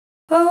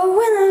Oh,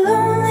 when the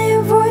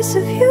lonely voice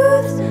of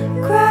youth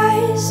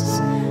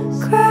cries,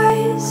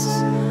 cries.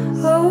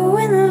 Oh,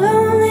 when the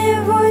lonely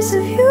voice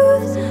of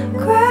youth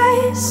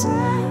cries,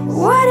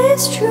 what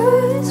is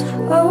truth?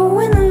 Oh,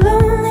 when the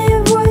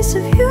lonely voice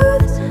of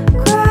youth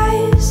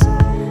cries,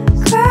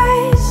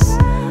 cries.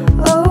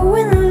 Oh,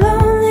 when the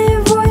lonely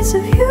voice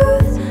of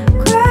youth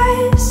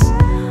cries,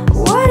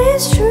 what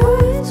is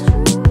truth?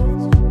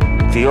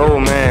 The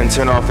old man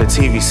turned off the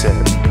TV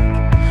set.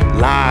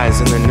 Lies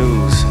in the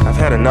news, I've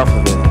had enough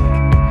of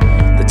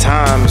it. The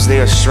times, they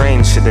are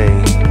strange today.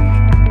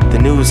 The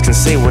news can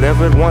say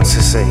whatever it wants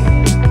to say.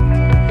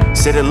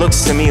 Said it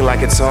looks to me like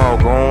it's all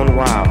gone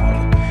wild.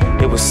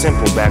 It was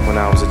simple back when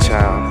I was a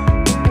child.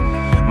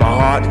 My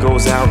heart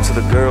goes out to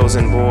the girls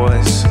and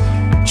boys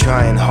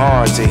trying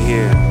hard to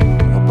hear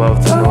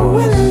above the noise. Oh,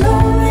 when the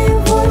lonely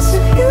voice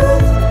of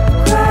youth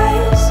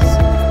cries,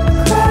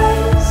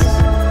 cries.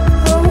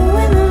 Oh,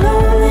 when the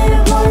lonely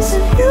voice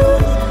of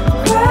youth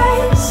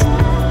cries,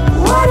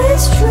 what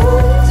is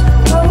truth?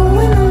 Oh,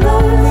 when the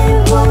lonely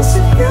voice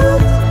of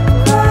youth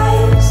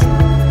cries,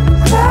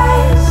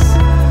 cries.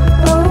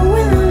 Oh,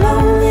 when the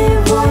lonely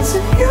voice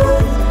of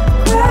youth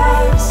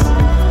cries,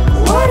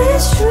 what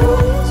is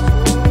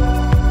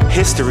truth?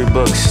 History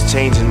books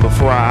changing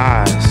before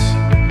our eyes.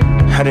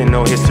 I didn't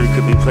know history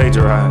could be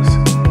plagiarized.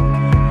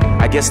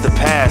 I guess the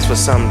past for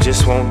some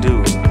just won't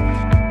do,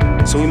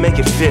 so we make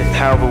it fit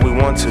however we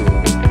want to.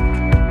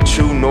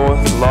 True north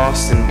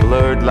lost in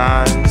blurred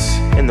lines,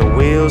 and the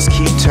wheels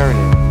keep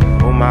turning,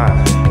 oh my.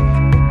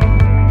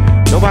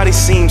 Nobody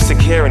seems to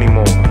care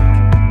anymore.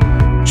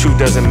 Truth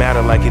doesn't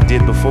matter like it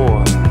did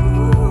before.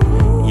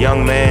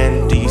 Young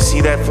man, do you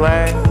see that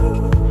flag?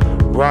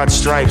 Broad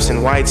stripes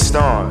and white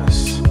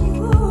stars.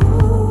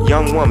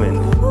 Young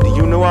woman, do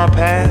you know our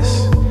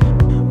past?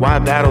 Why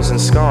battles and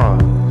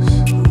scars?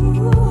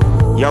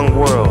 Young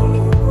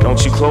world,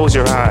 don't you close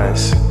your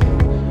eyes.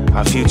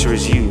 Our future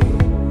is you.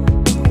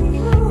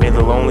 May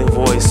the lonely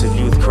voice of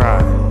youth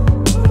cry,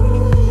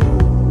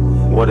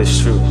 what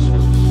is truth?